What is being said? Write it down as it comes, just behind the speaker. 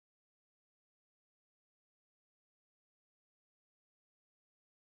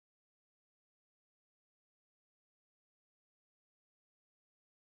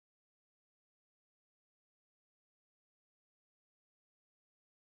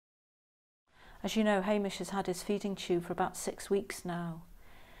As you know, Hamish has had his feeding tube for about 6 weeks now.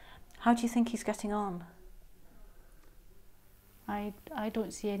 How do you think he's getting on? I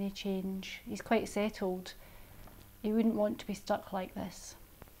don't see any change. He's quite settled. He wouldn't want to be stuck like this.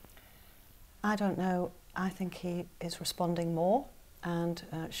 I don't know. I think he is responding more, and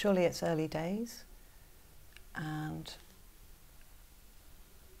surely it's early days. And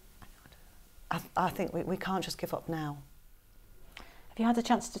I think we can't just give up now. Have you had a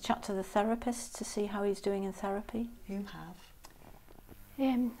chance to chat to the therapist to see how he's doing in therapy? You have?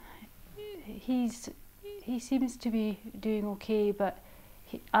 He seems to be doing okay, but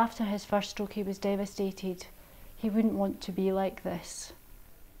after his first stroke he was devastated. He wouldn't want to be like this.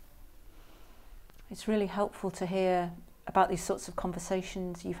 It's really helpful to hear about these sorts of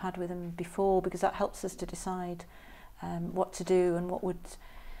conversations you've had with him before, because that helps us to decide what to do and what would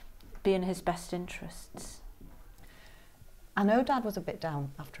be in his best interests. I know Dad was a bit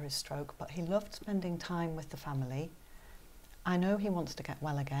down after his stroke, but he loved spending time with the family. I know he wants to get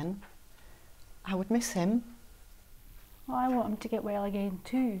well again. I would miss him. Well, I want him to get well again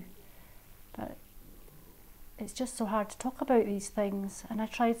too, but it's just so hard to talk about these things, and I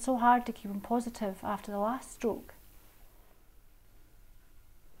tried so hard to keep him positive after the last stroke.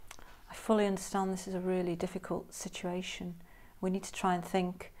 I fully understand this is a really difficult situation. We need to try and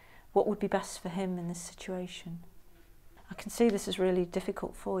think what would be best for him in this situation. I can see this is really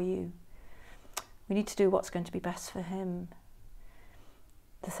difficult for you. We need to do what's going to be best for him.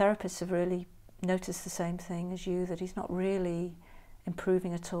 The therapists have really noticed the same thing as you, that he's not really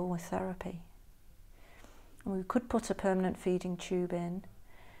improving at all with therapy. And we could put a permanent feeding tube in.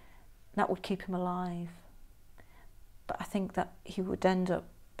 That would keep him alive. But I think that he would end up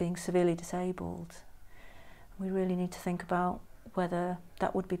being severely disabled. We really need to think about whether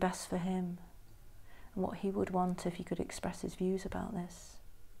that would be best for him and what he would want if he could express his views about this.